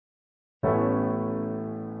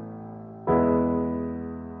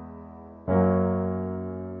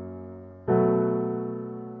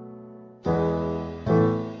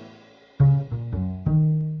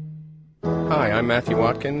I'm Matthew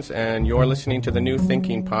Watkins, and you're listening to the New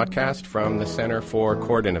Thinking podcast from the Center for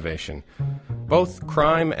Court Innovation. Both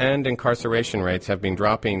crime and incarceration rates have been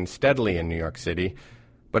dropping steadily in New York City,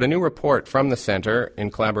 but a new report from the center, in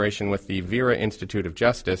collaboration with the Vera Institute of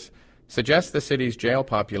Justice, suggests the city's jail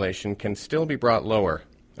population can still be brought lower,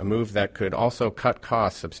 a move that could also cut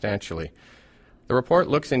costs substantially. The report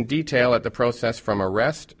looks in detail at the process from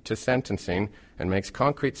arrest to sentencing and makes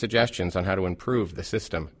concrete suggestions on how to improve the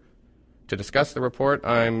system. To discuss the report,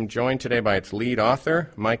 I'm joined today by its lead author,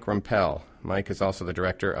 Mike Rumpel. Mike is also the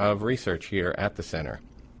director of research here at the center.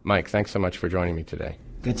 Mike, thanks so much for joining me today.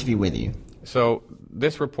 Good to be with you. So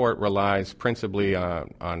this report relies principally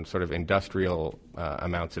on sort of industrial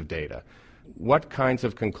amounts of data. What kinds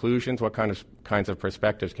of conclusions, what kinds of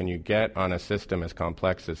perspectives can you get on a system as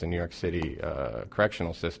complex as the New York City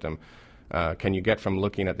correctional system? Can you get from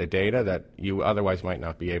looking at the data that you otherwise might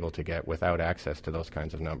not be able to get without access to those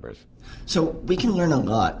kinds of numbers? So we can learn a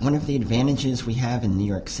lot. One of the advantages we have in New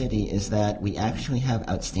York City is that we actually have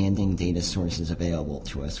outstanding data sources available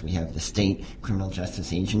to us. We have the State Criminal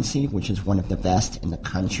Justice Agency, which is one of the best in the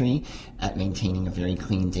country at maintaining a very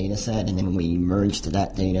clean data set, and then we merged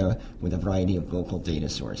that data with a variety of local data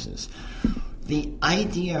sources. The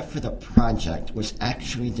idea for the project was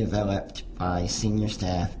actually developed by senior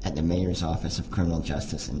staff at the Mayor's Office of Criminal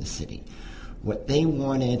Justice in the city. What they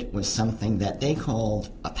wanted was something that they called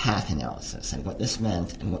a path analysis, and what this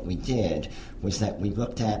meant and what we did was that we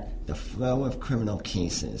looked at the flow of criminal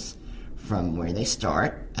cases from where they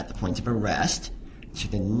start at the point of arrest to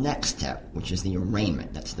the next step, which is the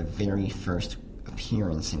arraignment. That's the very first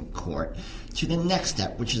appearance in court, to the next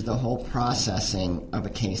step, which is the whole processing of a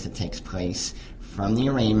case that takes place from the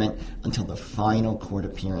arraignment until the final court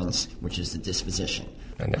appearance, which is the disposition.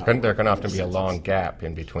 And there can often be a long gap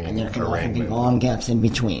in between. And there can often be long gaps in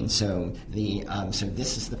between. So so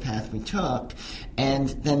this is the path we took, and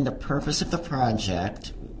then the purpose of the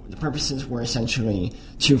project, the purposes were essentially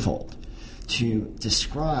twofold: to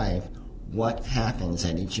describe what happens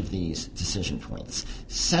at each of these decision points.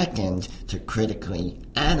 Second, to critically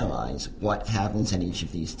analyze what happens at each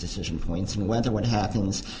of these decision points and whether what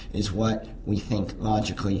happens is what we think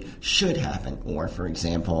logically should happen. Or, for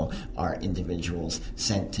example, are individuals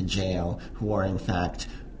sent to jail who are in fact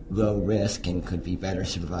low risk and could be better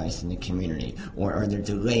supervised in the community? Or are there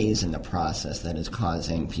delays in the process that is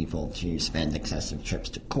causing people to spend excessive trips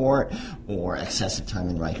to court or excessive time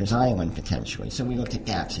in Rikers Island potentially? So we looked at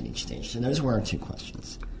gaps at each stage. So those were our two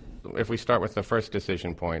questions. If we start with the first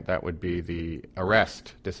decision point, that would be the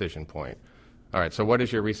arrest decision point. All right, so what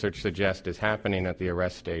does your research suggest is happening at the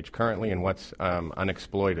arrest stage currently, and what's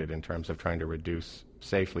unexploited in terms of trying to reduce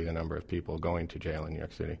safely the number of people going to jail in New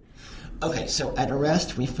York City? Okay, so at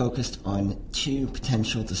arrest, we focused on two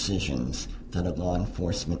potential decisions that a law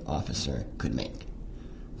enforcement officer could make.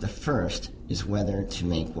 The first is whether to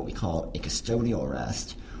make what we call a custodial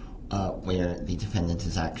arrest, where the defendant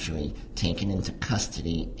is actually taken into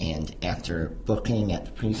custody and, after booking at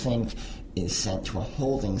the precinct, is sent to a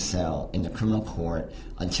holding cell in the criminal court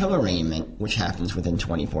until arraignment, which happens within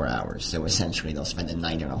 24 hours. So essentially, they'll spend the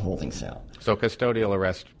night in a holding cell. So custodial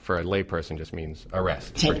arrest for a layperson just means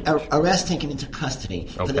arrest. Arrest taken into custody.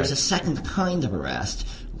 Okay. But there's a second kind of arrest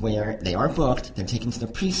where they are booked, they're taken to the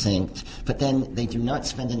precinct, but then they do not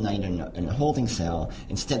spend a night in a holding cell.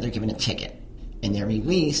 Instead, they're given a ticket. And they're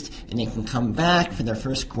released, and they can come back for their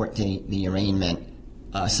first court date, the arraignment,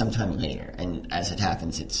 sometime later. And as it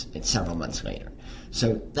happens, it's several months later.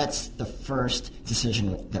 So that's the first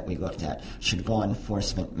decision that we looked at. Should law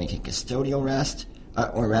enforcement make a custodial arrest?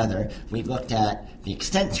 Or rather, we looked at the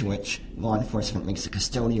extent to which law enforcement makes a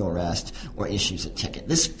custodial arrest or issues a ticket.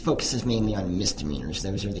 This focuses mainly on misdemeanors.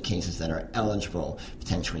 Those are the cases that are eligible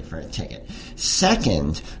potentially for a ticket.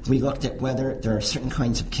 Second, we looked at whether there are certain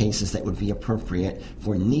kinds of cases that would be appropriate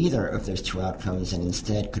for neither of those two outcomes and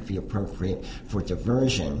instead could be appropriate for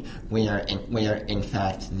diversion, where in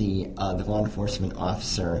fact the law enforcement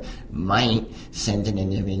officer might send an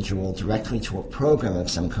individual directly to a program of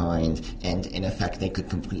some kind, and in effect they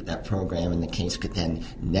could complete that program and the case could then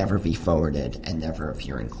never be forwarded and never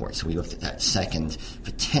appear in court. So we looked at that second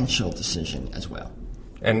potential decision as well.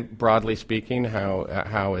 And broadly speaking,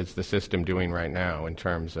 how is the system doing right now in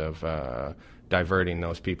terms of diverting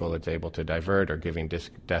those people it's able to divert, or giving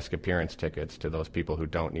desk appearance tickets to those people who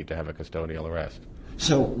don't need to have a custodial arrest?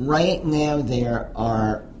 So right now there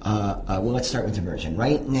are, let's start with diversion.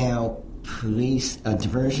 Right now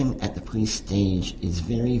diversion at the police stage is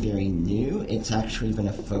very, very new. It's actually been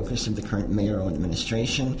a focus of the current mayoral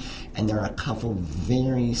administration, and there are a couple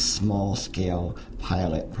very small-scale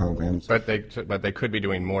pilot programs. But they could be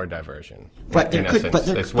doing more diversion. But in essence,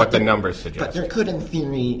 it's what the numbers suggest. But there could, in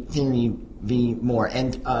theory be more.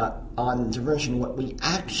 And on diversion, what we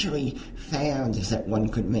actually found is that one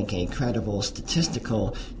could make a credible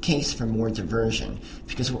statistical case for more diversion,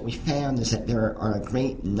 because what we found is that there are a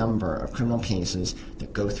great number of criminal cases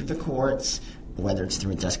that go through the courts, whether it's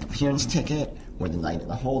through a desk appearance ticket, or the night in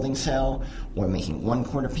the holding cell, or making one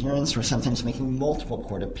court appearance, or sometimes making multiple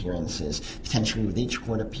court appearances, potentially with each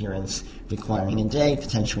court appearance requiring a day,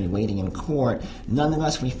 potentially waiting in court.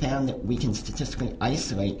 Nonetheless, we found that we can statistically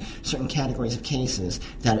isolate certain categories of cases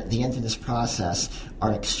that at the end of this process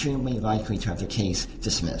are extremely likely to have their case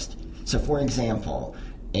dismissed. So, for example,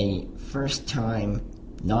 a first-time,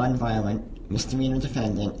 nonviolent misdemeanor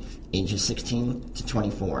defendant, ages 16 to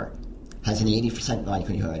 24, has an 80%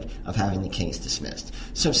 likelihood of having the case dismissed.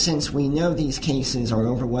 So since we know these cases are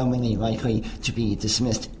overwhelmingly likely to be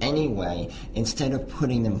dismissed anyway, instead of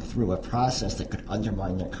putting them through a process that could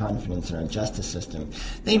undermine their confidence in our justice system,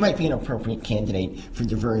 they might be an appropriate candidate for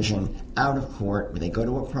diversion out of court, where they go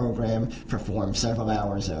to a program, perform several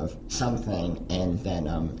hours of something, and then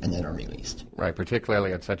are released. Right,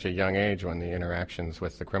 particularly at such a young age when the interactions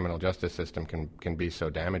with the criminal justice system can be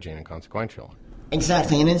so damaging and consequential.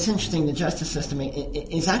 Exactly, and it's interesting, the justice system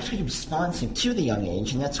is actually responsive to the young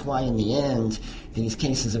age, and that's why in the end these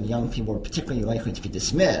cases of young people are particularly likely to be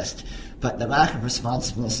dismissed, but the lack of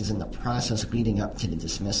responsiveness is in the process leading up to the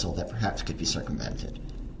dismissal that perhaps could be circumvented.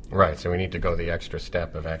 Right, so we need to go the extra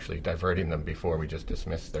step of actually diverting them before we just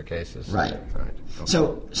dismiss their cases. Right. Okay.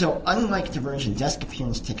 So unlike diversion, desk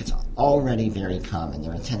appearance tickets are already very common.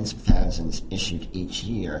 There are tens of thousands issued each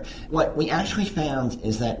year. What we actually found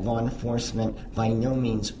is that law enforcement by no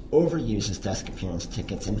means overuses desk appearance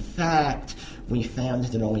tickets. In fact, we found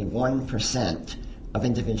that only 1% of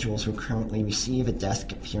individuals who currently receive a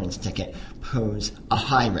desk appearance ticket pose a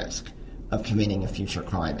high risk of committing a future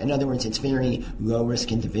crime. In other words, it's very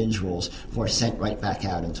low-risk individuals who are sent right back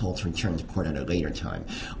out and told to return to court at a later time.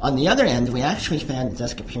 On the other end, we actually found that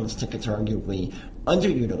desk appearance tickets are arguably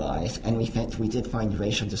underutilized, and we did find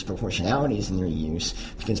racial disproportionalities in their use,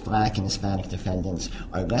 because black and Hispanic defendants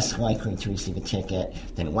are less likely to receive a ticket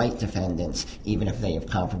than white defendants, even if they have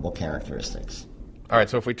comparable characteristics. All right,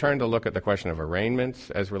 so if we turn to look at the question of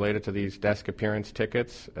arraignments as related to these desk appearance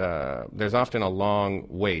tickets, there's often a long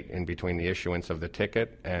wait in between the issuance of the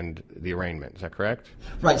ticket and the arraignment. Is that correct?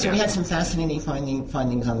 Right, so we had some fascinating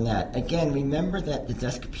findings on that. Again, remember that the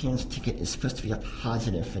desk appearance ticket is supposed to be a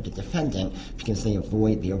positive for the defendant because they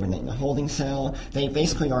avoid the overnight in the holding cell. They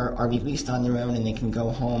basically are released on their own and they can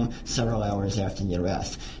go home several hours after the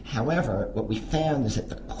arrest. However, what we found is that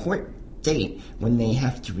the court date when they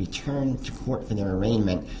have to return to court for their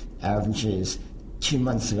arraignment averages 2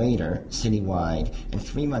 months later citywide and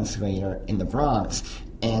 3 months later in the Bronx,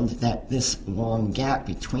 and that this long gap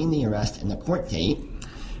between the arrest and the court date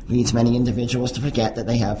leads many individuals to forget that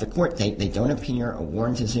they have the court date. They don't appear, a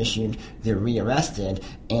warrant is issued, they're rearrested,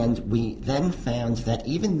 and we then found that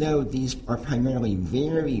even though these are primarily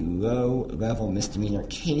very low-level misdemeanor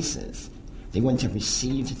cases, they wouldn't have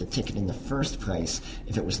received the ticket in the first place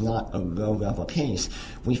if it was not a low-level case.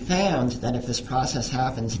 We found that if this process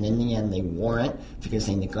happens and in the end they warrant because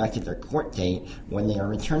they neglected their court date, when they are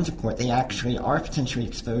returned to court, they actually are potentially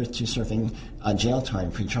exposed to serving jail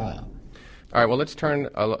time pre-trial. All right, well, let's turn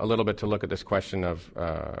a little bit to look at this question of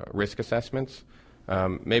risk assessments.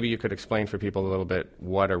 Maybe you could explain for people a little bit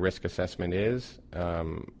what a risk assessment is,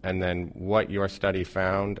 and then what your study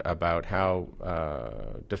found about how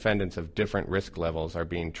defendants of different risk levels are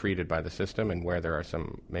being treated by the system and where there are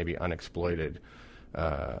some maybe unexploited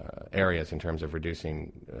areas in terms of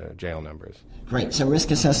reducing jail numbers. Great. So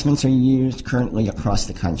risk assessments are used currently across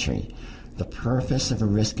the country. The purpose of a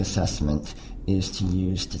risk assessment is to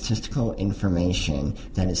use statistical information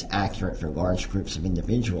that is accurate for large groups of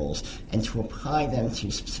individuals and to apply them to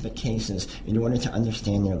specific cases in order to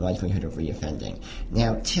understand their likelihood of reoffending.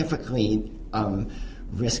 Now, typically,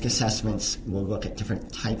 risk assessments will look at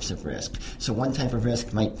different types of risk. So one type of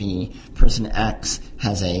risk might be person X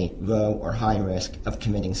has a low or high risk of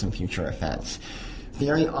committing some future offense.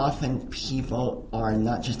 Very often people are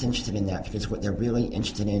not just interested in that because what they're really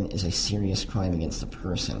interested in is a serious crime against a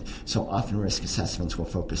person. So often risk assessments will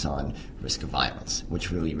focus on risk of violence, which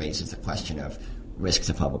really raises the question of risk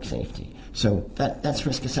to public safety. So that's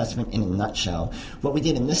risk assessment in a nutshell. What we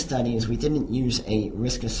did in this study is we didn't use a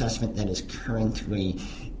risk assessment that is currently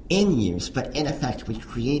in use, but in effect we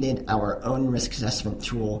created our own risk assessment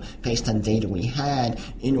tool based on data we had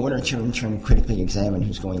in order to in turn critically examine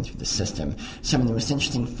who's going through the system. Some of the most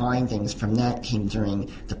interesting findings from that came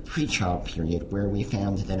during the pre-trial period, where we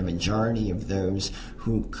found that a majority of those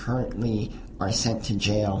who currently are sent to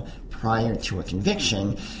jail prior to a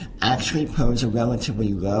conviction actually pose a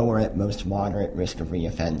relatively low or at most moderate risk of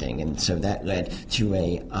reoffending. And so that led to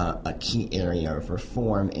a key area of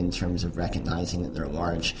reform in terms of recognizing that there are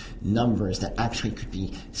large numbers that actually could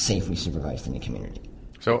be safely supervised in the community.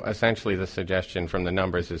 So essentially the suggestion from the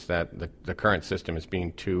numbers is that the current system is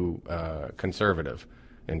being too conservative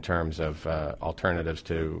in terms of alternatives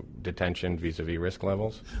to detention vis-a-vis risk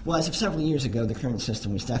levels? Well, as of several years ago, the current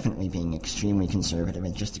system was definitely being extremely conservative.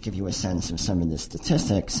 And just to give you a sense of some of the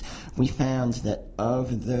statistics, we found that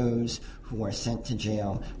of those who are sent to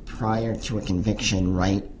jail prior to a conviction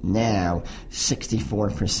right now,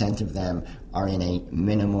 64% of them are in a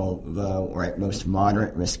minimal, low, or at most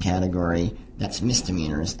moderate risk category. That's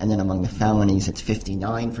misdemeanors. And then among the felonies, it's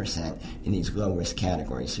 59% in these low-risk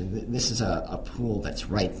categories. So this is a pool that's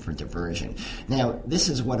ripe for diversion. Now, this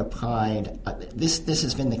is what applied. This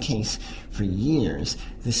has been the case for years.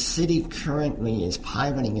 The city currently is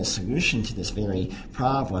piloting a solution to this very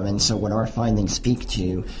problem. And so what our findings speak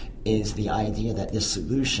to is the idea that this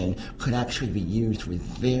solution could actually be used with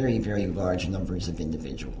very, very large numbers of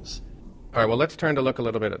individuals. All right, well, let's turn to look a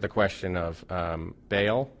little bit at the question of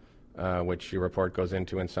bail, which your report goes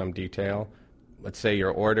into in some detail. Let's say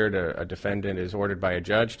you're ordered, a defendant is ordered by a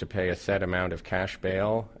judge to pay a set amount of cash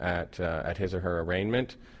bail at his or her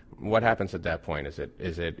arraignment. What happens at that point? Is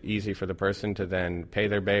it easy for the person to then pay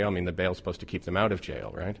their bail? I mean, the bail's supposed to keep them out of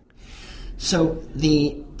jail, right? So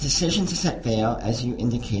the decision to set bail, as you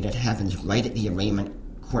indicated, happens right at the arraignment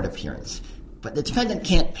court appearance. But the defendant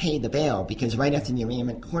can't pay the bail because right after the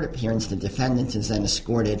arraignment court appearance, the defendant is then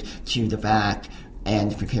escorted to the back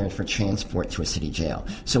and prepared for transport to a city jail.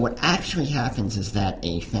 So what actually happens is that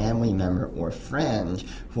a family member or friend,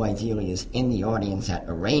 who ideally is in the audience at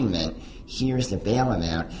arraignment, hears the bail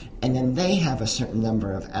amount, and then they have a certain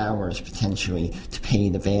number of hours potentially to pay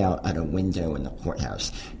the bail at a window in the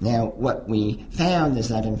courthouse. Now, what we found is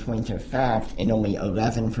that in point of fact, in only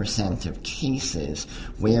 11% of cases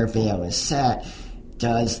where bail is set,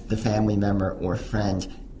 does the family member or friend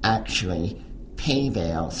actually pay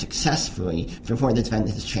bail successfully before the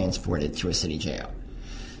defendant is transported to a city jail.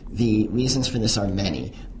 The reasons for this are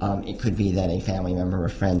many. It could be that a family member or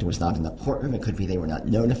friend was not in the courtroom. It could be they were not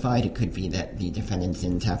notified. It could be that the defendant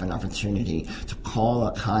didn't have an opportunity to call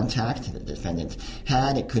a contact that the defendant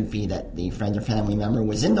had. It could be that the friend or family member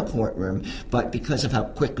was in the courtroom, but because of how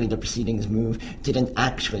quickly the proceedings moved, didn't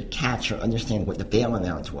actually catch or understand what the bail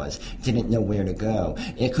amount was, didn't know where to go.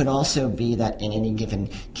 It could also be that in any given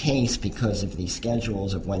case, because of the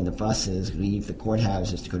schedules of when the buses leave the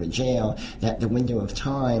courthouses to go to jail, that the window of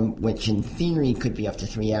time, which in theory could be up to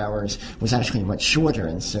 3 hours, was actually much shorter,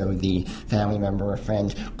 and so the family member or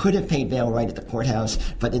friend could have paid bail right at the courthouse,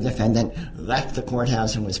 but the defendant left the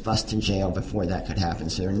courthouse and was bused to jail before that could happen.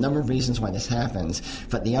 So there are a number of reasons why this happens,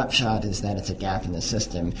 but the upshot is that it's a gap in the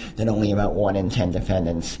system, that only about 1 in 10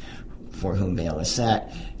 defendants for whom bail is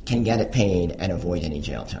set can get it paid and avoid any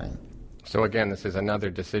jail time. So again, this is another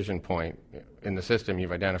decision point in the system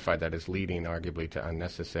you've identified that is leading arguably to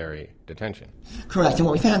unnecessary detention. Correct. And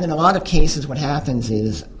what we found in a lot of cases, what happens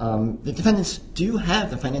is the defendants do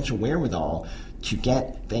have the financial wherewithal to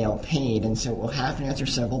get bail paid, and so it will happen after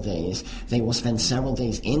several days. They will spend several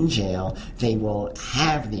days in jail. They will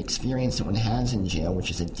have the experience that one has in jail,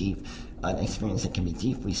 which is an experience that can be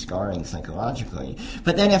deeply scarring psychologically.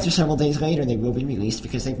 But then after several days later, they will be released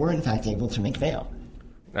because they were in fact able to make bail.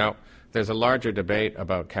 Now, there's a larger debate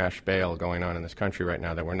about cash bail going on in this country right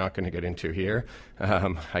now that we're not going to get into here.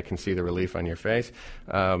 I can see the relief on your face.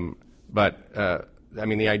 But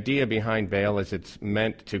the idea behind bail is it's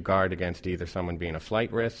meant to guard against either someone being a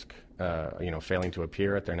flight risk, failing to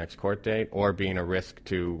appear at their next court date, or being a risk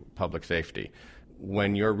to public safety.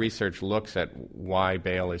 When your research looks at why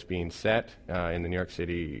bail is being set in the New York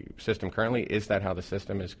City system currently, is that how the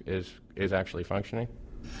system is actually functioning?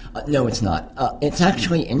 No, it's not. It's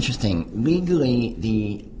actually interesting. Legally,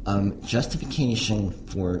 the justification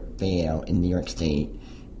for bail in New York State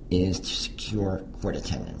is to secure court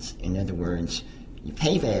attendance. In other words, you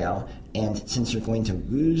pay bail, and since you're going to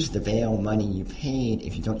lose the bail money you paid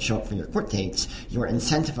if you don't show up for your court dates, you're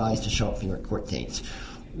incentivized to show up for your court dates.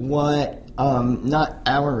 What, not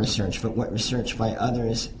our research, but what research by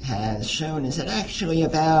others has shown is that actually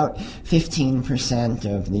about 15%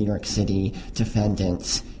 of New York City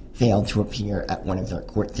defendants failed to appear at one of their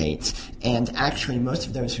court dates. And actually most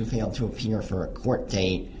of those who failed to appear for a court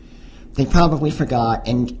date They probably forgot,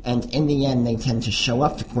 and in the end, they tend to show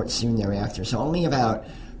up to court soon thereafter. So only about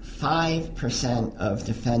 5% of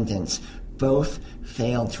defendants both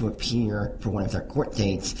failed to appear for one of their court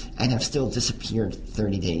dates and have still disappeared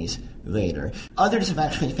 30 days later. Others have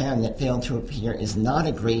actually found that failed to appear is not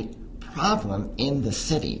a great problem in the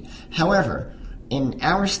city. However, in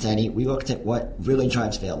our study, we looked at what really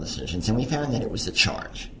drives bail decisions, and we found that it was the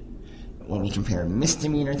charge. When we compare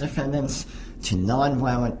misdemeanor defendants to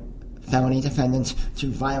nonviolent felony defendants to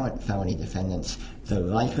violent felony defendants, the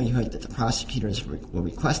likelihood that the prosecutors will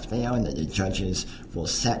request bail and that the judges will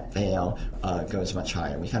set bail goes much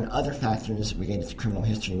higher. We found other factors related to criminal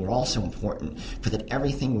history were also important, but that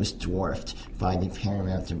everything was dwarfed by the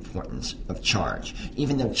paramount importance of charge,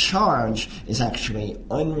 even though charge is actually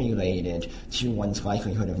unrelated to one's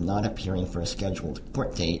likelihood of not appearing for a scheduled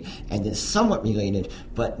court date and is somewhat related,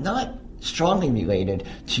 but not strongly related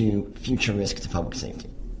to future risk to public safety.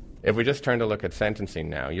 If we just turn to look at sentencing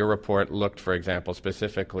now, your report looked, for example,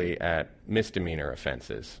 specifically at misdemeanor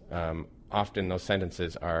offenses. Often those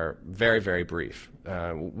sentences are very, very brief.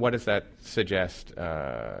 What does that suggest?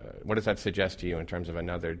 What does that suggest to you in terms of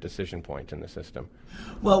another decision point in the system?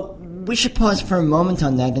 Well, we should pause for a moment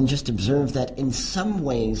on that and just observe that in some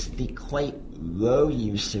ways the quite low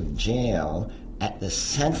use of jail at the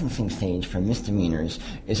sentencing stage for misdemeanors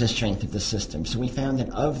is a strength of the system. So we found that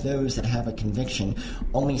of those that have a conviction,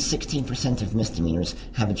 only 16% of misdemeanors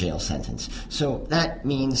have a jail sentence. So that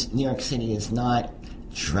means New York City is not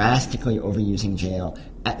drastically overusing jail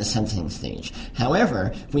at the sentencing stage.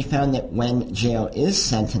 However, we found that when jail is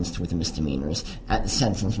sentenced with the misdemeanors at the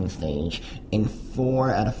sentencing stage, in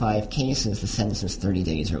 4 out of 5 cases, the sentence is 30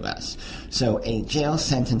 days or less. So a jail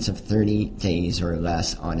sentence of 30 days or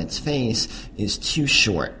less on its face is too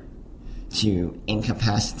short to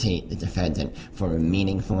incapacitate the defendant for a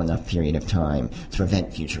meaningful enough period of time to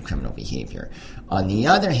prevent future criminal behavior. On the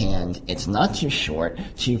other hand, it's not too short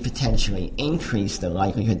to potentially increase the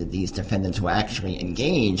likelihood that these defendants will actually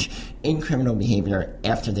engage in criminal behavior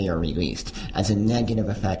after they are released, as a negative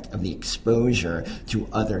effect of the exposure to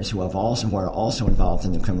others who are also involved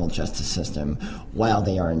in the criminal justice system while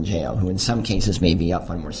they are in jail, who in some cases may be up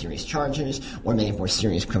on more serious charges, or may have more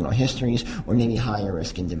serious criminal histories, or maybe higher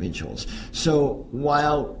risk individuals. So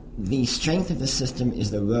while the strength of the system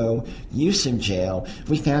is the low use of jail,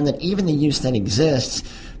 we found that even the use that exists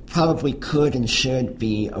probably could and should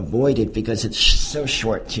be avoided because it's so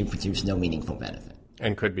short to produce no meaningful benefit.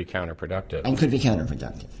 And could be counterproductive.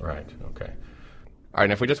 Right, okay. All right,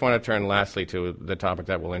 and if we just want to turn lastly to the topic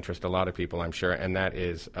that will interest a lot of people, I'm sure, and that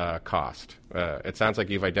is cost. It sounds like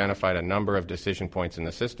you've identified a number of decision points in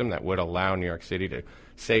the system that would allow New York City to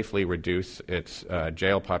safely reduce its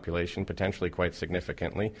jail population, potentially quite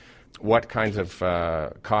significantly. What kinds of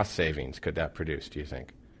cost savings could that produce, do you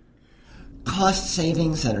think? Cost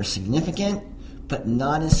savings that are significant, but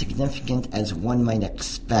not as significant as one might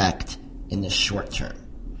expect in the short term.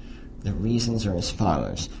 The reasons are as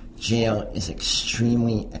follows. Jail is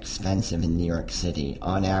extremely expensive in New York City.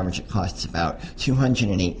 On average, it costs about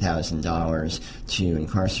 $208,000 to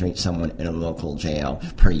incarcerate someone in a local jail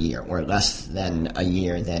per year, or less than a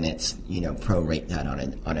year. Then it's prorate that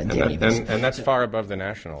on a daily basis. And that's far above the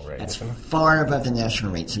national rate. That's far above the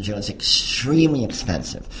national rate. So jail is extremely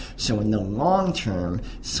expensive. So in the long term,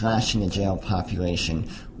 slashing the jail population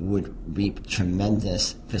would reap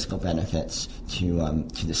tremendous fiscal benefits to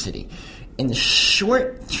the city. In the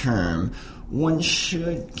short term, one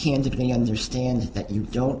should candidly understand that you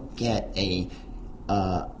don't get a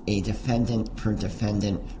defendant per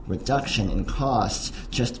defendant reduction in costs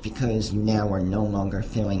just because you now are no longer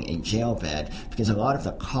filling a jail bed, because a lot of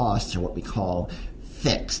the costs are what we call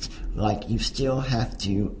fixed. Like, you still have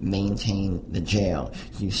to maintain the jail.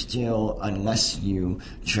 You still, unless you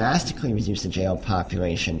drastically reduce the jail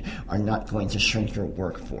population, are not going to shrink your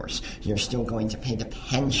workforce. You're still going to pay the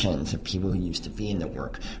pensions of people who used to be in the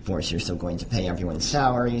workforce. You're still going to pay everyone's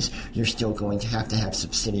salaries. You're still going to have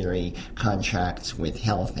subsidiary contracts with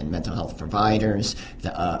health and mental health providers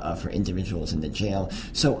for individuals in the jail.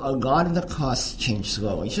 So a lot of the costs change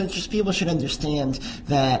slowly. So people should understand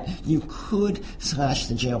that you could slash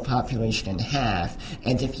the jail population in half,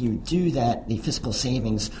 and if you do that, the fiscal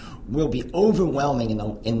savings will be overwhelming in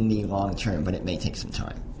the long term, but it may take some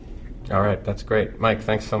time. All right, that's great. Mike,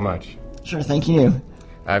 thanks so much. Sure, thank you.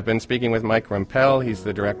 I've been speaking with Mike Rumpel. He's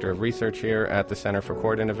the Director of Research here at the Center for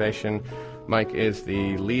Court Innovation. Mike is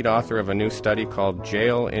the lead author of a new study called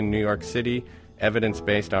Jail in New York City,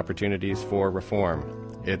 Evidence-Based Opportunities for Reform.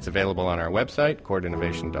 It's available on our website,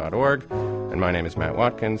 courtinnovation.org. And my name is Matt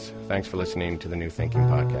Watkins. Thanks for listening to the New Thinking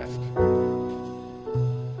Podcast.